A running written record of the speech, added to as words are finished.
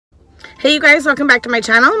Hey you guys, welcome back to my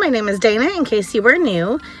channel. My name is Dana, in case you were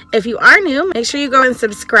new. If you are new, make sure you go and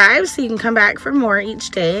subscribe so you can come back for more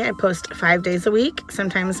each day. I post 5 days a week,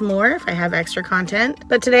 sometimes more if I have extra content.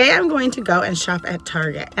 But today I'm going to go and shop at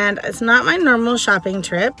Target. And it's not my normal shopping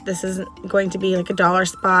trip. This isn't going to be like a dollar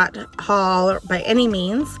spot haul by any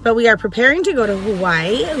means. But we are preparing to go to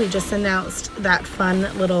Hawaii. We just announced that fun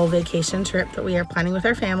little vacation trip that we are planning with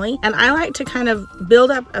our family. And I like to kind of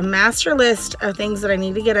build up a master list of things that I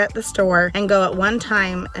need to get at the store and go at one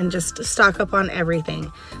time and just stock up on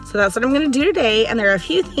everything. So that's what I'm going to do today, and there are a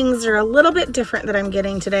few things that are a little bit different that I'm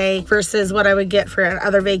getting today versus what I would get for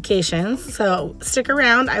other vacations. So stick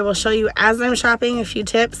around, I will show you as I'm shopping a few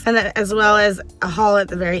tips, and then as well as a haul at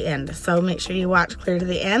the very end. So make sure you watch clear to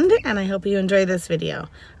the end, and I hope you enjoy this video.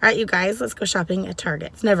 Alright you guys, let's go shopping at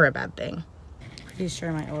Target. It's never a bad thing. Pretty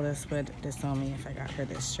sure my oldest would disown me if I got her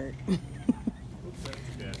this shirt.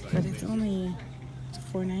 But it's only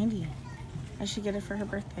 $4.90. I should get it for her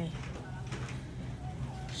birthday.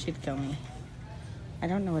 She'd kill me. I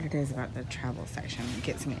don't know what it is about the travel section. It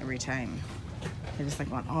gets me every time. I just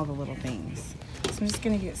like want all the little things. So I'm just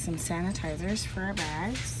gonna get some sanitizers for our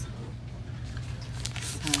bags.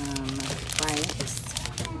 Some wipes.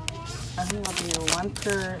 I think I'll do one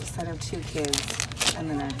per set of 2 kids and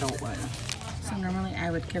then an adult one. So normally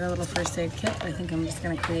I would get a little first aid kit, but I think I'm just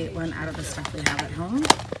gonna create one out of the stuff we have at home.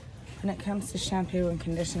 When it comes to shampoo and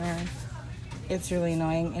conditioner, it's really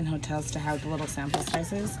annoying in hotels to have the little sample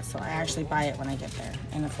sizes, so I actually buy it when I get there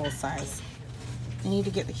in a full size. I need to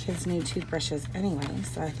get the kids new toothbrushes anyway,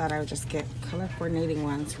 so I thought I would just get color coordinating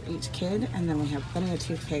ones for each kid, and then we have plenty of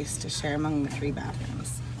toothpaste to share among the 3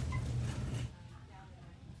 bathrooms.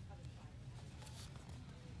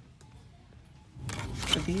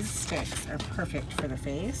 So these sticks are perfect for the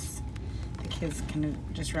face. The kids can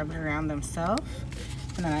just rub it around themselves.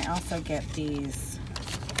 And then I also get these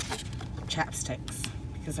chapsticks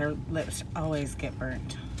because our lips always get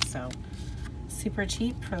burnt. So super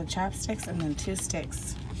cheap for the chapsticks, and then 2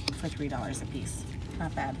 sticks for $3 a piece.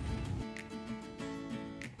 Not bad.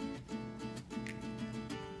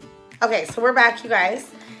 Okay, so we're back you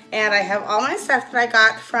guys, and I have all my stuff that I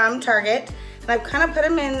got from Target, and I've kind of put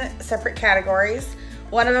them in separate categories.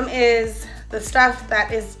 One of them is the stuff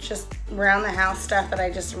that is just around the house stuff that I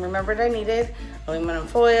just remembered I needed. Aluminum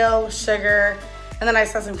foil, sugar, and then I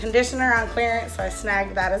saw some conditioner on clearance, so I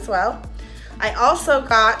snagged that as well. I also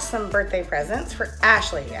got some birthday presents for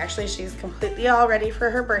Ashley. Actually, she's completely all ready for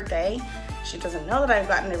her birthday. She doesn't know that I've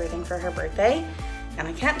gotten everything for her birthday, and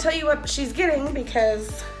I can't tell you what she's getting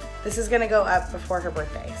because this is gonna go up before her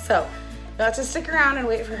birthday. So you'll have to stick around and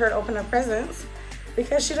wait for her to open up presents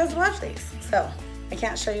because she does watch these. So I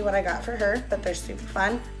can't show you what I got for her, but they're super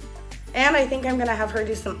fun. And I think I'm gonna have her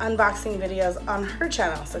do some unboxing videos on her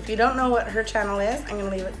channel. So if you don't know what her channel is, I'm gonna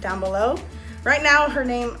leave it down below. Right now,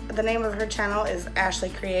 the name of her channel is Ashley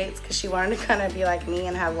Creates, because she wanted to kind of be like me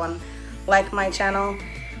and have one like my channel.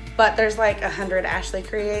 But there's like 100 Ashley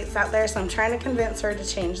Creates out there, so I'm trying to convince her to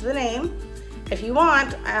change the name. If you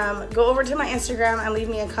want, go over to my Instagram and leave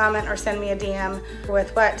me a comment or send me a DM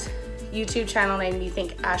with what YouTube channel name you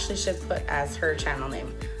think Ashley should put as her channel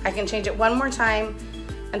name. I can change it one more time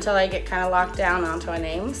until I get kind of locked down onto a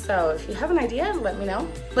name. So if you have an idea, let me know.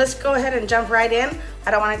 Let's go ahead and jump right in.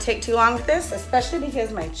 I don't want to take too long with this, especially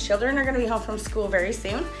because my children are going to be home from school very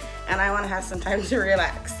soon, and I want to have some time to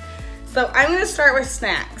relax. So I'm going to start with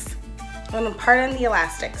snacks. I'm going to pardon the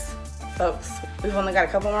elastics, folks. We've only got a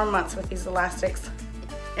couple more months with these elastics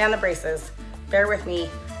and the braces. Bear with me,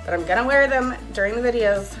 but I'm going to wear them during the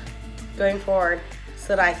videos going forward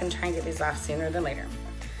so that I can try and get these off sooner than later.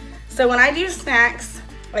 So when I do snacks,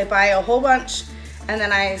 I buy a whole bunch and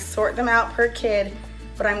then I sort them out per kid,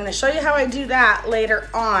 but I'm gonna show you how I do that later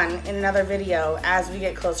on in another video as we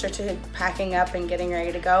get closer to packing up and getting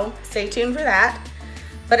ready to go. Stay tuned for that.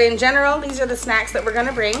 But in general, these are the snacks that we're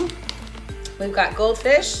gonna bring. We've got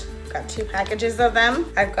goldfish, got 2 packages of them.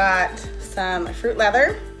 I've got some fruit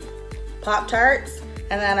leather, Pop-Tarts,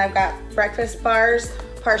 and then I've got breakfast bars,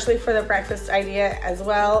 partially for the breakfast idea as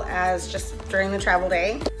well as just during the travel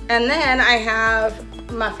day. And then I have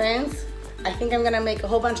muffins. I think I'm gonna make a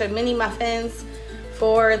whole bunch of mini muffins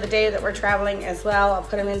for the day that we're traveling as well. I'll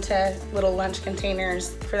put them into little lunch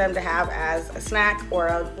containers for them to have as a snack or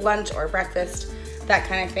a lunch or breakfast, that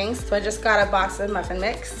kind of thing. So I just got a box of muffin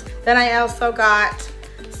mix. Then I also got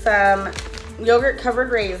some yogurt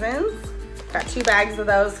covered raisins. Got 2 bags of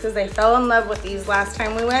those because they fell in love with these last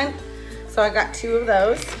time we went. So I got 2 of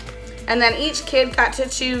those. And then each kid got to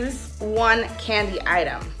choose 1 candy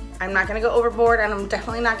item. I'm not gonna go overboard, and I'm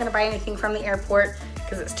definitely not gonna buy anything from the airport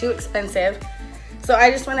because it's too expensive. So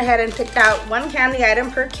I just went ahead and picked out one candy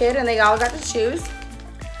item per kid, and they all got to choose.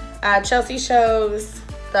 Chelsea chose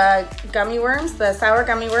the gummy worms, the sour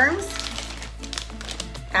gummy worms.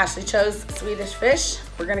 Ashley chose Swedish Fish.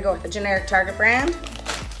 We're gonna go with the generic Target brand.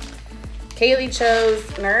 Kaylee chose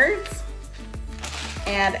Nerds.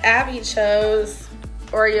 And Abby chose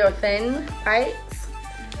Oreo Thin Bites.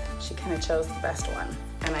 She kind of chose the best one.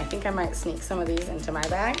 And I think I might sneak some of these into my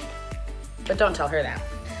bag, but don't tell her that.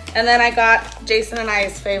 And then I got Jason and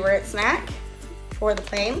I's favorite snack for the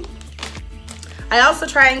plane. I also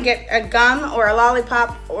try and get a gum or a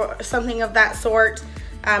lollipop or something of that sort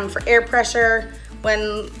for air pressure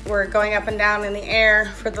when we're going up and down in the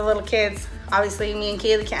air for the little kids. Obviously, me and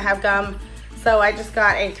Kaylee can't have gum, so I just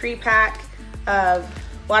got a 3-pack of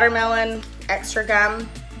watermelon extra gum.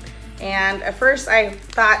 And at first I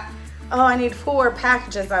thought, oh, I need 4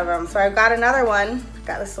 packages of them. So I got another one,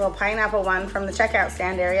 got this little pineapple one from the checkout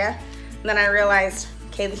stand area. And then I realized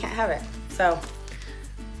Kaylee can't have it. So,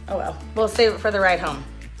 oh well, we'll save it for the ride home.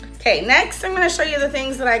 Okay, next I'm gonna show you the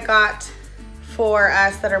things that I got for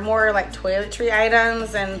us that are more like toiletry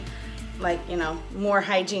items and like, you know, more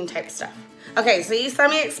hygiene type stuff. Okay, so you saw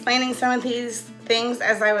me explaining some of these things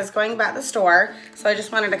as I was going about the store. So I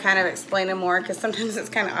just wanted to kind of explain them more because sometimes it's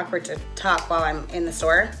kind of awkward to talk while I'm in the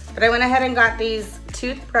store. But I went ahead and got these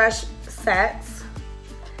toothbrush sets.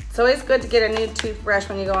 It's always good to get a new toothbrush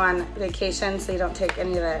when you go on vacation so you don't take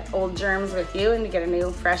any of the old germs with you and you get a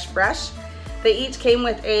new fresh brush. They each came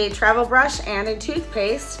with a travel brush and a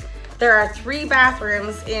toothpaste. There are 3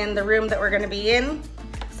 bathrooms in the room that we're gonna be in.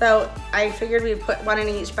 So I figured we'd put one in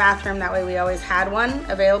each bathroom, that way we always had one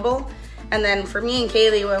available. And then for me and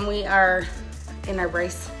Kaylee, when we are in our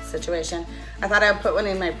brace situation, I thought I would put one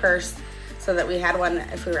in my purse so that we had one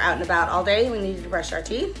if we were out and about all day, we needed to brush our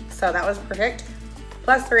teeth. So that was perfect.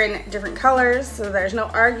 Plus they're in different colors, so there's no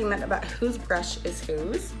argument about whose brush is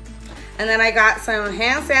whose. And then I got some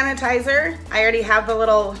hand sanitizer. I already have the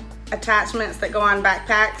little attachments that go on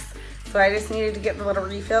backpacks, so I just needed to get the little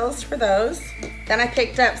refills for those. Then I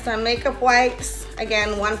picked up some makeup wipes.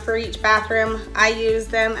 Again, one for each bathroom. I use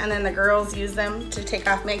them and then the girls use them to take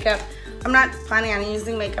off makeup. I'm not planning on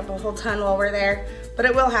using makeup a whole ton while we're there, but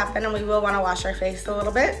it will happen and we will want to wash our face a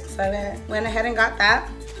little bit. So I went ahead and got that.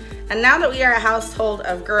 And now that we are a household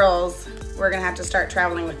of girls, we're gonna have to start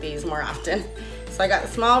traveling with these more often. So I got the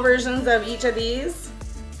small versions of each of these,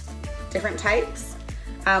 different types.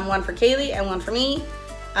 One for Kaylee and one for me.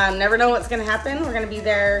 Never know what's gonna happen. We're gonna be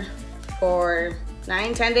there for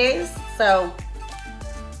 9-10 days, so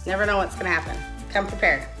never know what's gonna happen. Come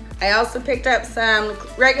prepared. I also picked up some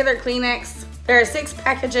regular Kleenex. There are 6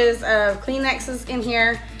 packages of Kleenexes in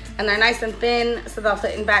here, and they're nice and thin, so they'll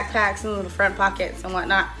fit in backpacks and little front pockets and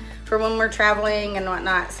whatnot for when we're traveling and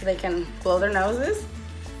whatnot, so they can blow their noses.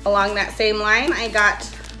 Along that same line, I got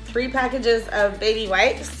 3 packages of baby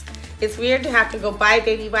wipes. It's weird to have to go buy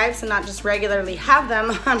baby wipes and not just regularly have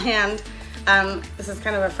them on hand. This is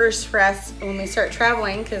kind of a first for us when we start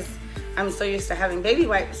traveling because I'm so used to having baby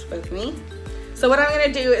wipes with me. So what I'm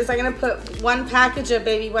gonna do is I'm gonna put 1 package of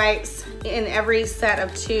baby wipes in every set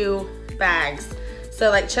of 2 bags. So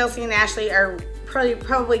like Chelsea and Ashley are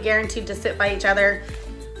probably guaranteed to sit by each other.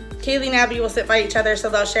 Kaylee and Abby will sit by each other, so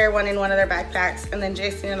they'll share one in one of their backpacks, and then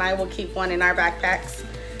Jason and I will keep one in our backpacks.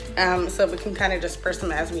 So we can kind of disperse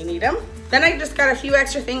them as we need them. Then I just got a few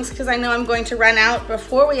extra things because I know I'm going to run out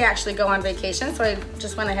before we actually go on vacation, so I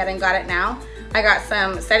just went ahead and got it now. I got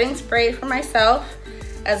some setting spray for myself,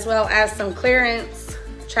 as well as some clearance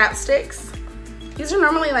chapsticks. These are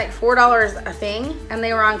normally like $4 a thing, and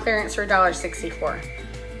they were on clearance for $1.64.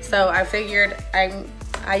 So I figured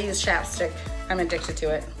I use chapstick. I'm addicted to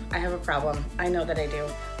it. I have a problem. I know that I do.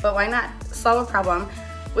 But why not solve a problem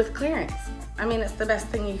with clearance? I mean, it's the best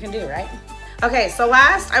thing you can do, right? Okay, so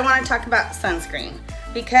last I want to talk about sunscreen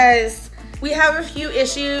because we have a few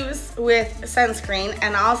issues with sunscreen,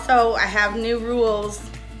 and also I have new rules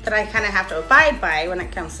that I kind of have to abide by when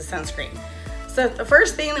it comes to sunscreen. So the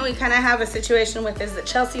first thing that we kind of have a situation with is that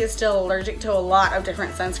Chelsea is still allergic to a lot of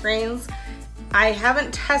different sunscreens. I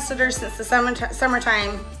haven't tested her since the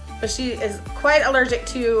summertime, but she is quite allergic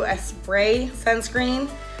to a spray sunscreen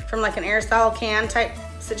from like an aerosol can type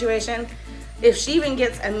situation. If she even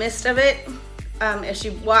gets a mist of it, if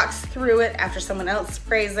she walks through it after someone else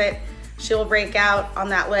sprays it, she'll break out on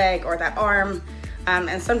that leg or that arm,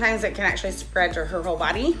 and sometimes it can actually spread to her whole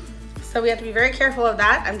body. So we have to be very careful of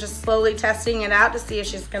that. I'm just slowly testing it out to see if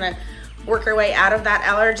she's gonna work her way out of that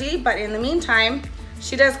allergy, but in the meantime,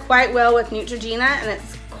 she does quite well with Neutrogena, and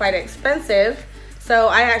it's quite expensive. So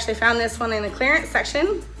I actually found this one in the clearance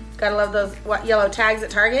section. Gotta love those yellow tags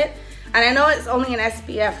at Target. And I know it's only an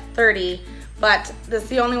SPF 30, but this is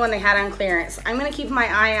the only one they had on clearance. I'm gonna keep my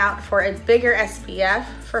eye out for a bigger SPF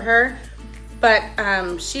for her, but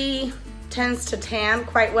she tends to tan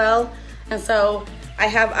quite well, and so I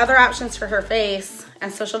have other options for her face,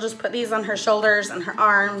 and so she'll just put these on her shoulders and her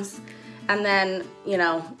arms, and then, you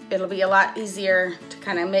know, it'll be a lot easier to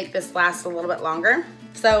kind of make this last a little bit longer.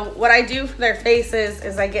 So what I do for their faces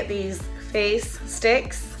is I get these face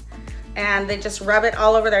sticks, and they just rub it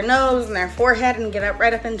all over their nose and their forehead and get up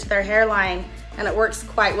right up into their hairline, and it works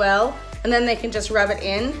quite well. And then they can just rub it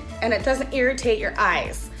in, and it doesn't irritate your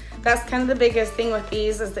eyes. That's kind of the biggest thing with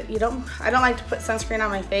these, is that I don't like to put sunscreen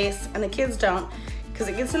on my face, and the kids don't, because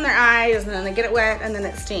it gets in their eyes and then they get it wet and then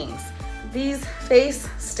it stings. These face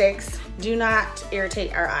sticks do not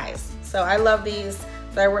irritate our eyes. So I love these.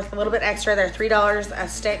 They're worth a little bit extra. They're $3 a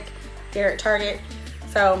stick here at Target.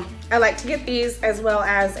 So I like to get these, as well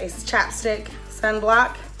as a chapstick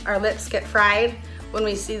sunblock. Our lips get fried when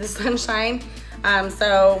we see the sunshine.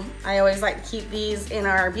 So I always like to keep these in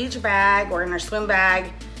our beach bag or in our swim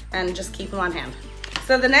bag and just keep them on hand.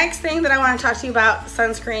 So the next thing that I want to talk to you about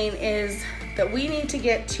sunscreen is that we need to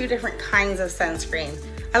get 2 different kinds of sunscreen.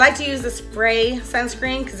 I like to use the spray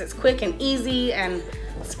sunscreen because it's quick and easy, and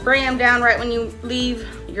spray them down right when you leave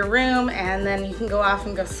your room, and then you can go off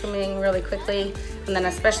and go swimming really quickly. And then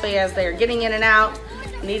especially as they're getting in and out,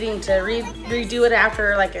 needing to redo it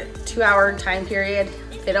after like a 2-hour time period,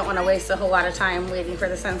 they don't want to waste a whole lot of time waiting for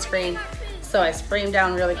the sunscreen. So I spray them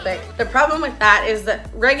down really quick. The problem with that is that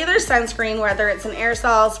regular sunscreen, whether it's an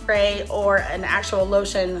aerosol spray or an actual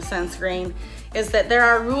lotion sunscreen, is that there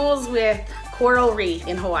are rules with coral reef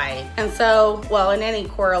in Hawaii. And so, well, in any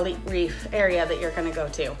coral reef area that you're gonna go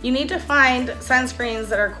to, you need to find sunscreens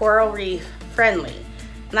that are coral reef friendly.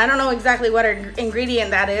 And I don't know exactly what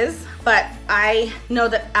ingredient that is, but I know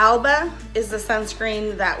that Alba is the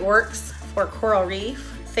sunscreen that works for coral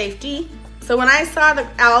reef safety. So when I saw the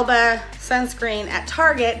Alba sunscreen at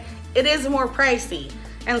Target, it is more pricey.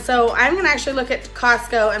 And so I'm gonna actually look at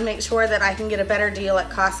Costco and make sure that I can get a better deal at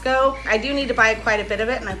Costco. I do need to buy quite a bit of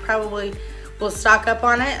it, and I probably will stock up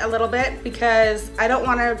on it a little bit, because I don't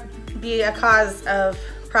wanna be a cause of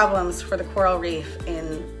problems for the coral reef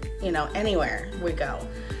in, you know, anywhere we go.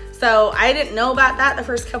 So I didn't know about that the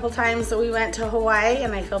first couple times that we went to Hawaii,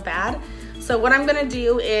 and I feel bad. So what I'm gonna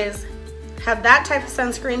do is have that type of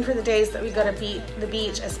sunscreen for the days that we go to the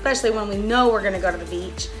beach, especially when we know we're gonna go to the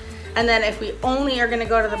beach. And then if we only are gonna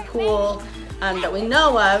go to the pool that we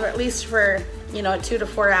know of, at least for, you know, a 2 to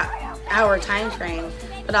 4 hour time frame,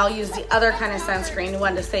 but I'll use the other kind of sunscreen,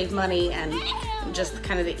 one to save money and just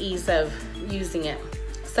kind of the ease of using it.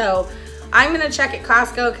 So I'm gonna check at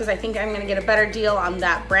Costco, because I think I'm gonna get a better deal on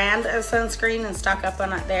that brand of sunscreen and stock up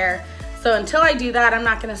on it there. So until I do that, I'm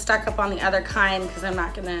not gonna stock up on the other kind, because I'm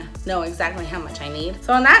not gonna know exactly how much I need.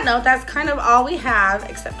 So on that note, that's kind of all we have,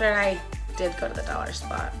 except that I did go to the dollar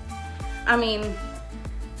spot. I mean,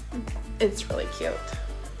 it's really cute.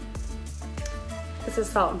 It's a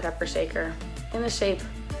salt and pepper shaker in the shape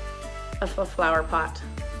of a flower pot.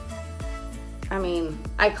 I mean,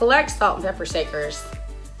 I collect salt and pepper shakers,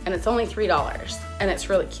 and it's only $3, and it's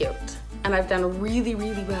really cute. And I've done really,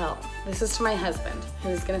 really well. This is to my husband,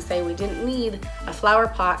 who's gonna say we didn't need a flower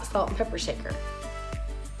pot salt and pepper shaker.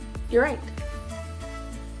 You're right.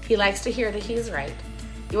 He likes to hear that he's right.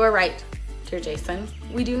 You are right, dear Jason.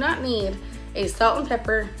 We do not need a salt and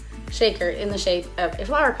pepper shaker in the shape of a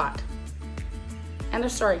flower pot. End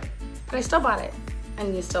of story. But I still bought it,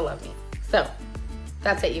 and you still love me. So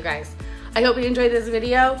that's it, you guys. I hope you enjoyed this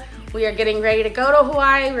video. We are getting ready to go to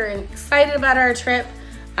Hawaii. We're excited about our trip.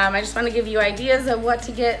 I just want to give you ideas of what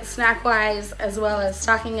to get snack-wise, as well as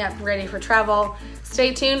stocking up ready for travel.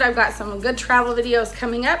 Stay tuned. I've got some good travel videos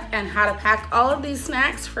coming up, and how to pack all of these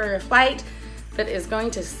snacks for a flight that is going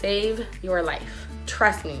to save your life.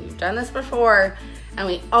 Trust me, we've done this before, and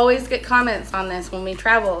we always get comments on this when we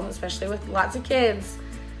travel, especially with lots of kids.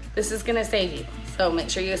 This is gonna save you. So make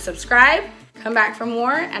sure you subscribe, come back for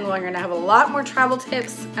more, and we're gonna have a lot more travel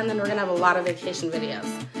tips, and then we're gonna have a lot of vacation videos.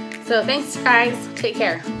 So thanks, guys. Take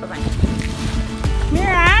care. Bye-bye. Come here,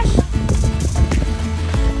 Ash.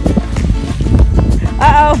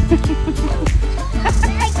 Uh-oh.